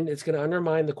 then it's going to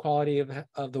undermine the quality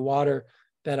of the water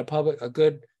that a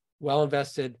good,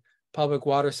 well-invested public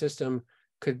water system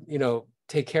could,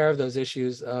 take care of those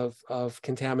issues of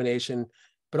contamination.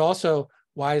 But also,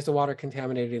 why is the water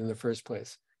contaminated in the first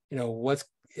place?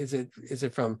 Is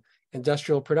it from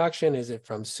industrial production? Is it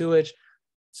from sewage?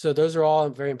 So those are all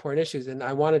very important issues. And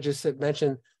I want to just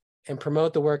mention and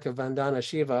promote the work of Vandana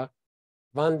Shiva.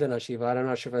 I'm not sure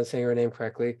if I'm saying her name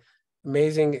correctly.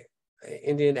 Amazing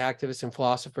Indian activist and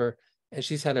philosopher. And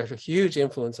she's had a huge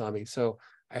influence on me. So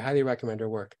I highly recommend her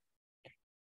work.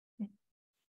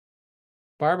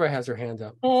 Barbara has her hand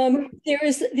up.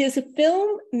 There's a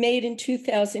film made in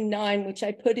 2009, which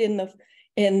I put in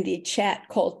the chat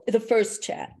called the first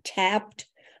chat, Tapped,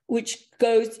 which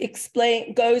goes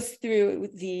through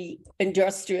the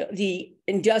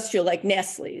industrial like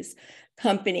Nestle's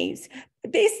companies.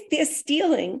 They're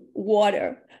stealing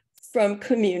water from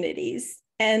communities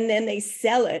and then they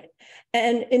sell it.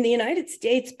 And in the United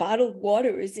States, bottled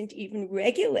water isn't even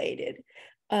regulated.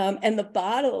 And the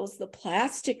bottles, the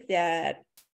plastic that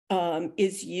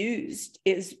is used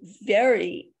is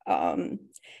very,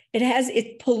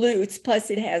 it pollutes, plus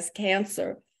it has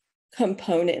cancer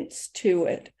components to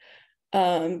it.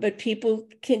 But people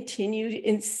continue to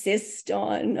insist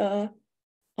on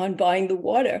buying the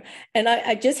water. And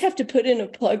I just have to put in a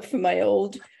plug for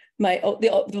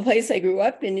the place I grew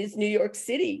up in is New York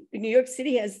City. New York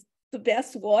City has the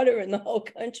best water in the whole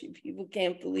country. People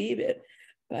can't believe it,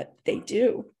 but they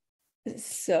do.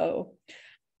 So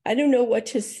I don't know what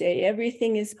to say.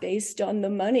 Everything is based on the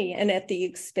money and at the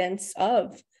expense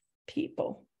of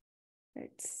people.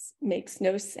 It makes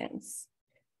no sense.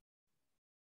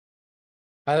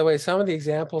 By the way, some of the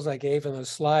examples I gave in those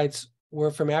slides were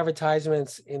from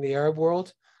advertisements in the Arab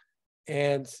world.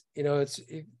 And,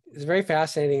 it's very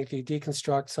fascinating if you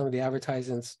deconstruct some of the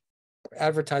advertisements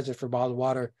for bottled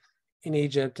water in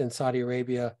Egypt and Saudi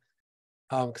Arabia.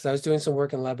 Because I was doing some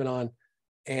work in Lebanon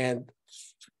and,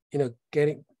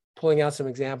 pulling out some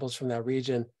examples from that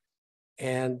region.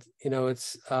 And,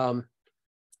 it's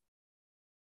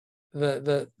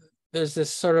there's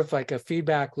this sort of like a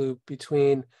feedback loop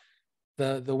between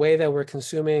the way that we're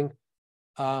consuming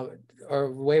or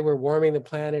the way we're warming the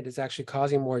planet is actually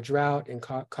causing more drought and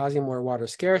causing more water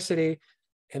scarcity.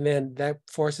 And then that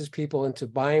forces people into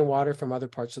buying water from other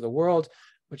parts of the world,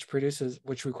 which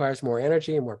requires more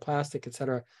energy and more plastic, et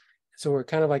cetera. So we're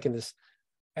kind of like in this,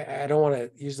 I don't want to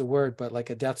use the word, but like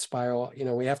a death spiral.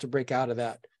 We have to break out of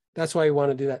that. That's why you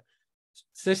want to do that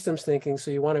systems thinking.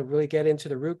 So you want to really get into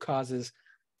the root causes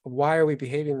of why are we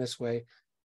behaving this way.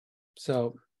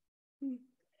 So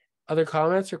other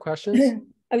comments or questions?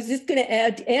 I was just going to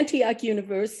add Antioch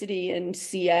University in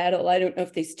Seattle. I don't know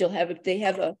if they still have it. They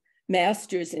have a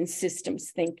master's in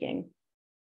systems thinking.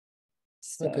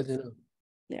 So, Good to know.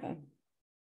 Yeah.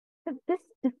 So this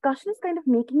discussion is kind of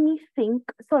making me think,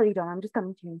 sorry, Don, I'm just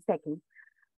coming to you in a second.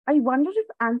 I wonder if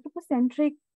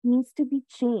anthropocentric needs to be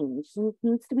changed and it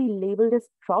needs to be labeled as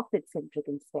profit-centric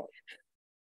instead.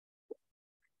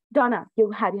 Donna,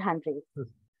 you had your hand raised.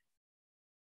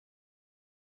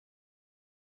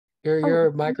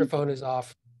 Your microphone is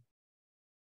off.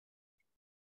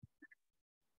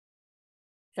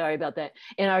 Sorry about that.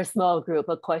 In our small group,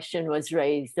 a question was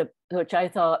raised, which I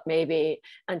thought maybe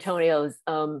Antonio's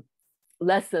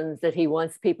lessons that he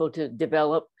wants people to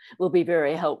develop will be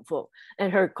very helpful.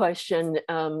 And her question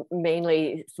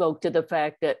mainly spoke to the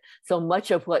fact that so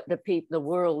much of what the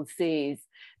world sees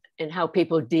and how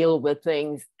people deal with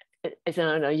things is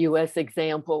on a US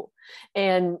example.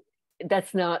 And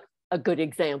that's not a good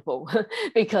example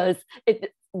because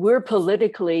we're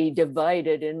politically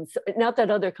divided, and not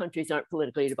that other countries aren't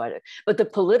politically divided, but the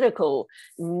political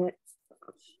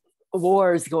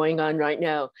wars going on right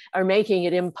now are making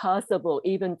it impossible,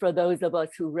 even for those of us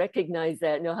who recognize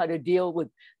that, know how to deal with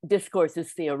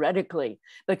discourses theoretically,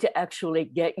 but to actually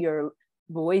get your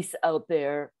voice out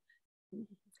there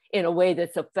in a way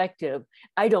that's effective.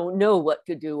 I don't know what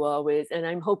to do always, and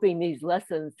I'm hoping these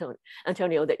lessons,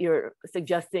 Antonio, that you're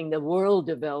suggesting the world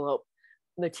develop,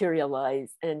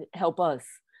 materialize and help us.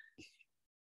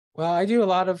 Well, I do a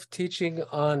lot of teaching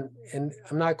on, and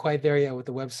I'm not quite there yet with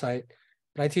the website,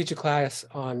 but I teach a class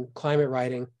on climate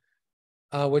writing,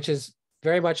 which is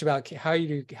very much about how do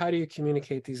you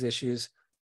communicate these issues.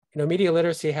 You know, media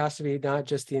literacy has to be not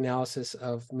just the analysis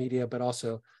of media, but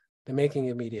also the making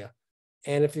of media.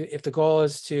 And if the goal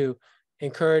is to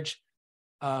encourage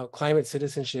climate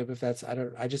citizenship, if that's,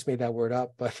 I just made that word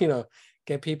up, but, you know,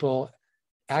 get people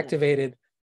activated,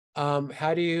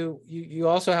 how do you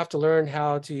also have to learn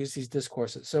how to use these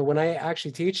discourses. So when I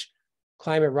actually teach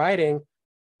climate writing,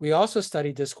 we also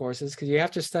study discourses, because you have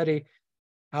to study,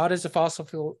 how does the fossil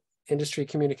fuel industry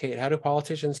communicate? How do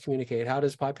politicians communicate? How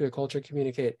does popular culture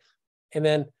communicate? And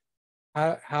then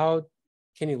how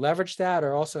can you leverage that,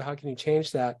 or also how can you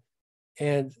change that?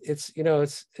 And it's, you know,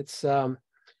 it's a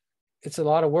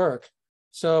lot of work.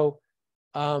 So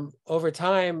over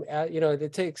time, you know,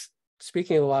 it takes,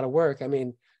 speaking of a lot of work, I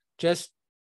mean, just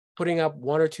putting up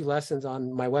 1 or 2 lessons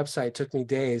on my website took me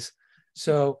days.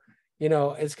 So, you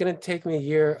know, it's going to take me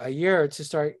a year to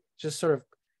start just sort of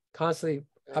constantly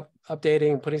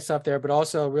updating and putting stuff there, but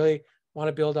also really want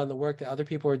to build on the work that other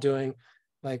people are doing.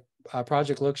 Like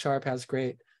Project Look Sharp has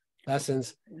great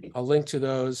lessons. I'll link to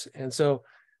those. And so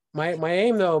my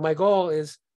aim, though, my goal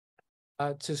is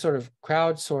to sort of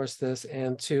crowdsource this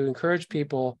and to encourage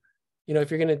people, you know, if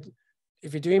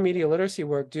you're doing media literacy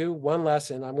work, do 1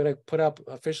 lesson. I'm going to put up,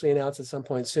 officially announce at some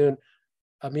point soon,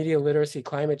 a media literacy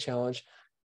climate challenge.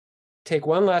 Take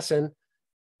 1 lesson,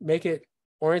 make it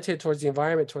oriented towards the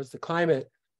environment, towards the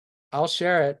climate. I'll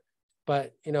share it,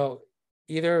 but, you know,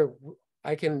 either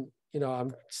I can, you know,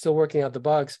 I'm still working out the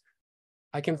bugs.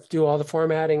 I can do all the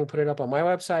formatting and put it up on my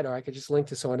website, or I could just link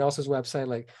to someone else's website,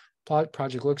 like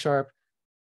Project Look Sharp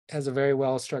has a very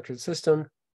well-structured system.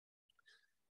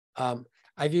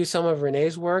 I've used some of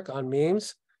Renee's work on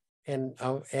memes and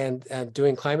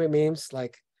doing climate memes,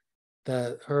 like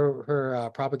her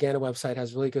propaganda website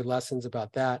has really good lessons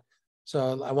about that.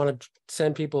 So I want to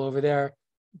send people over there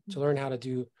to learn how to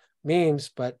do memes,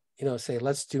 but, you know, say,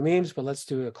 let's do memes, but let's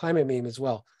do a climate meme as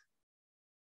well.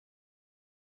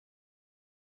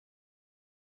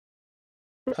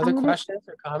 Other questions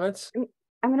or comments?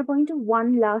 I'm going to point to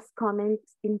one last comment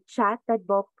in chat that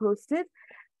Bob posted.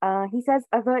 He says,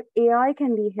 "Our AI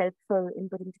can be helpful in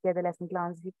putting together lesson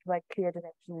plans if you provide clear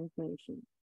direction and information."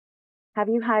 Have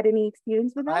you had any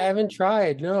experience with that? I haven't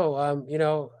tried. No. You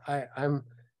know,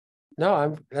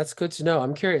 that's good to know.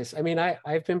 I'm curious. I mean,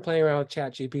 I've been playing around with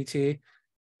ChatGPT,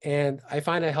 and I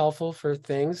find it helpful for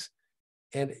things.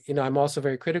 And, you know, I'm also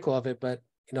very critical of it, but,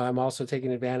 you know, I'm also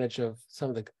taking advantage of some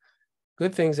of the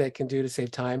good things that it can do to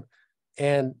save time.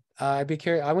 And I'd be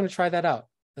curious. I'm going to try that out.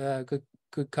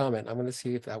 Good comment. I'm going to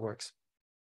see if that works.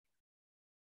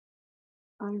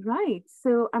 All right.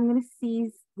 So I'm going to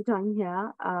seize the time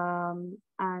here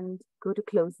and go to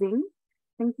closing.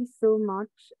 Thank you so much,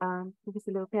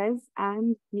 Professor Lopez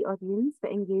and the audience, for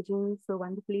engaging so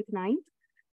wonderfully tonight.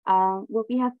 What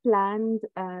we have planned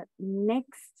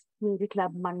next Media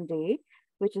Club Monday,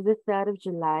 which is the 3rd of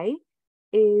July,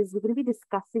 is we're going to be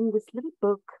discussing this little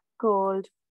book called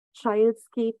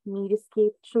Childscape,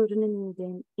 Mediascape, Children in Media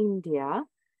in India.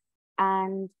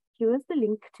 And here's the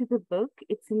link to the book.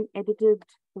 It's an edited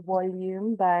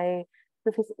volume by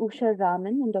Professor Usha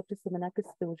Raman and Dr. Sumana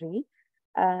Kasturi,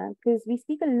 because we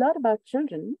speak a lot about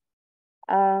children,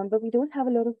 but we don't have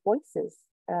a lot of voices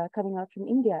coming out from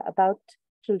India about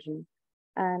children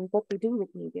and what they do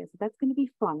with media. So that's going to be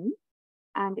fun.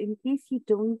 And in case you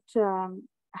don't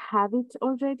have it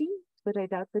already, but I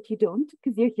doubt that you don't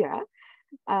because you're here,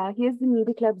 here's the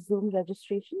Media Club Zoom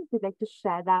registration. If you'd like to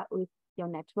share that with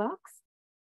your networks.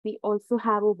 We also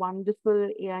have a wonderful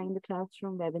AI in the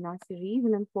Classroom webinar series,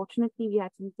 and unfortunately, we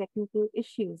had some technical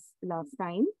issues last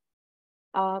time,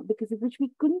 because of which we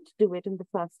couldn't do it on the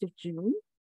 1st of June.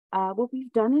 What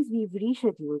we've done is we've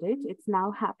rescheduled it. It's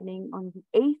now happening on the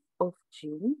 8th of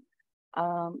June.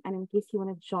 And in case you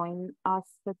want to join us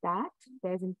for that,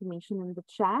 there's information in the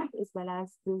chat as well as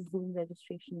the Zoom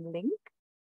registration link.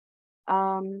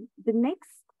 The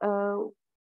next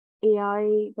AI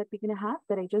that we're going to have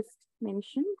that I just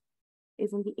mentioned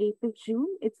is on the 8th of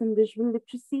June. It's on visual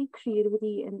literacy,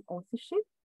 creativity, and authorship.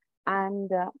 And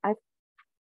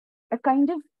I've kind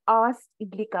of asked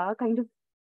Iglika, kind of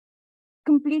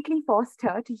completely forced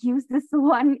her to use this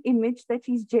one image that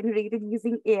she's generated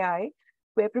using AI,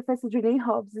 where Professor Renee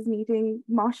Hobbs is meeting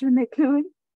Marshall McLuhan.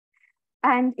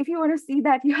 And if you want to see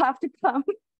that, you have to come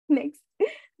next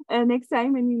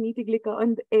time when we meet Iglika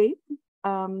on the 8th.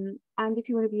 And if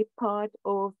you want to be a part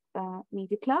of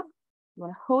Media Club, you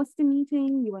want to host a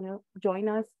meeting, you want to join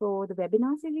us for the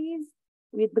webinar series,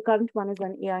 the current one is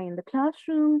on AI in the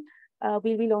Classroom.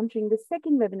 We'll be launching the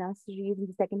second webinar series in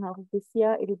the second half of this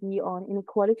year. It'll be on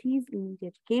inequalities in media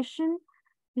education.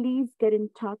 Please get in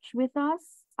touch with us.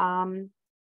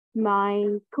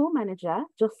 My co-manager,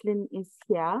 Jocelyn, is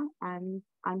here, and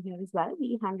I'm here as well.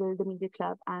 We handle the Media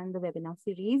Club and the webinar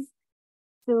series.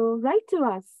 So write to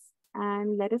us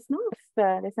and let us know if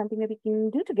there's something that we can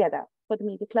do together for the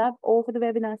Media Club or for the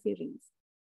webinar series.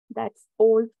 That's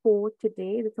all for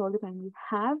today. That's all the time we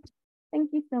have.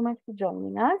 Thank you so much for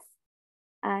joining us,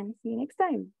 and see you next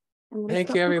time.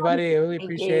 Thank you, everybody. I really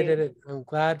appreciated you. it. I'm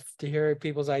glad to hear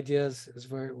people's ideas. It's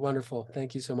very wonderful.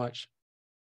 Thank you so much.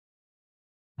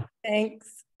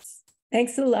 Thanks.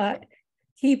 Thanks a lot.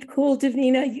 Keep cool,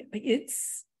 Davina.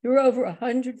 You're over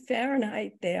 100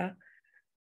 Fahrenheit there.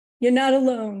 You're not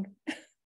alone.